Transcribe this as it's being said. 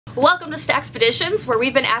Welcome to Staxpeditions, where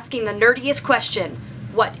we've been asking the nerdiest question.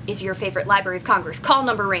 What is your favorite Library of Congress call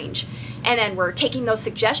number range? And then we're taking those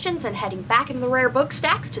suggestions and heading back into the rare book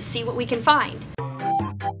stacks to see what we can find.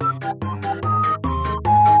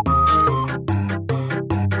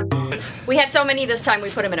 We had so many this time we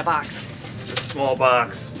put them in a box. A small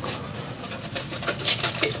box.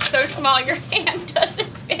 It's so small your hand doesn't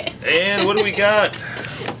fit. And what do we got?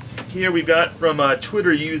 Here we've got from a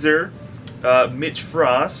Twitter user, Mitch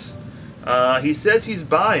Frost. He says he's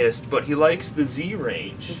biased, but he likes the Z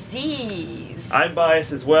range. Z's. I'm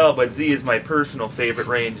biased as well, but Z is my personal favorite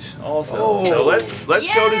range also. Oh. So let's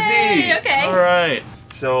go to Z. Okay. All right.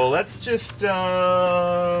 So let's just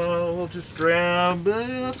we'll just grab.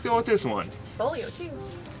 Let's go with this one. There's folio too.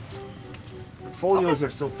 Folios are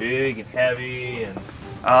so big and heavy, and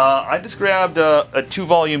I just grabbed a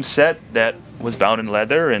 2-volume set that was bound in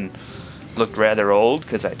leather and looked rather old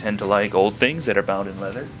because I tend to like old things that are bound in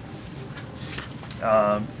leather.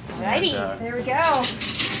 Alrighty, there we go.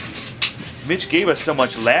 Mitch gave us so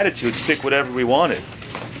much latitude to pick whatever we wanted.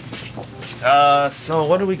 So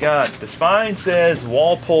what do we got? The spine says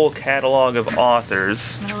Walpole Catalogue of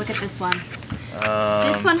Authors. I'm gonna look at this one.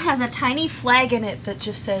 This one has a tiny flag in it that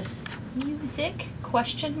just says music ?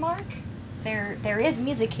 There is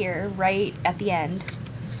music here right at the end.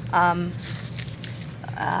 And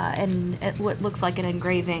what looks like an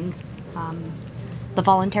engraving. The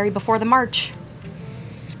voluntary before the march.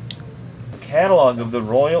 Catalogue of the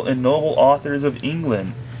Royal and Noble Authors of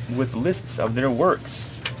England with lists of their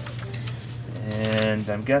works. And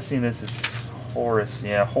I'm guessing this is Horace.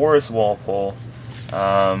 Yeah, Horace Walpole.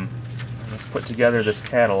 Let's put together this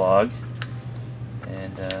catalog.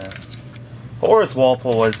 And Horace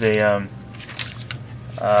Walpole was a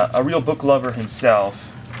real book lover himself.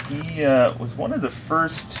 He was one of the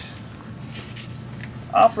first,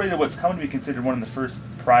 operated what's come to be considered one of the first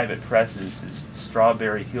private presses, his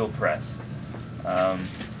Strawberry Hill Press.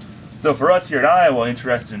 So for us here at Iowa,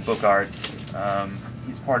 interested in book arts,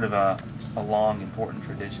 he's part of a long, important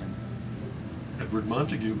tradition. Edward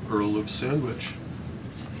Montague, Earl of Sandwich,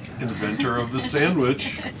 inventor of the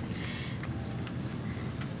sandwich.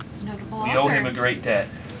 Notable We owe him a great debt.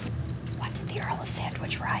 What did the Earl of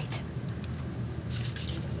Sandwich write?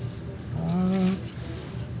 I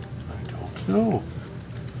don't know.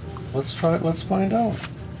 Let's find out.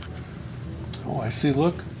 Oh, I see,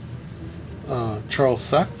 look. Charles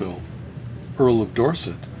Sackville, Earl of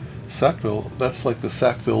Dorset. Sackville, that's like the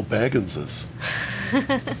Sackville Bagginses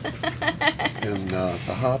in The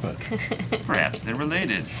Hobbit. Perhaps they're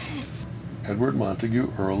related. Edward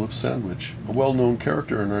Montague, Earl of Sandwich, a well-known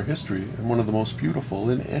character in our history and one of the most beautiful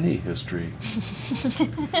in any history.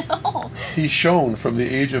 He shone from the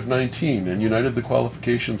age of 19 and united the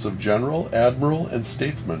qualifications of general, admiral, and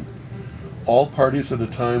statesman. All parties at a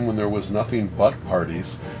time when there was nothing but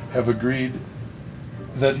parties have agreed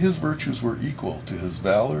that his virtues were equal to his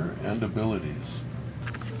valor and abilities.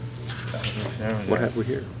 What have we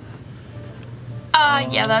here?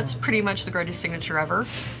 Yeah, that's pretty much the greatest signature ever.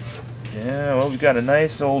 Yeah, well, we've got a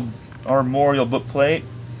nice old armorial bookplate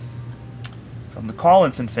from the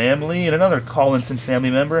Collinson family, and another Collinson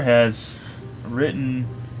family member has written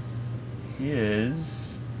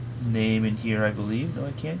his name in here, I believe, though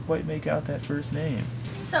I can't quite make out that first name.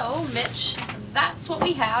 So, Mitch, that's what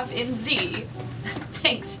we have in Z.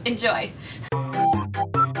 Thanks, enjoy.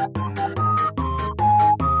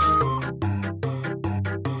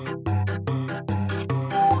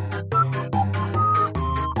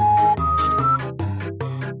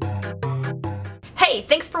 Hey,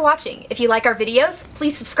 thanks for watching. If you like our videos,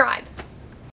 please subscribe.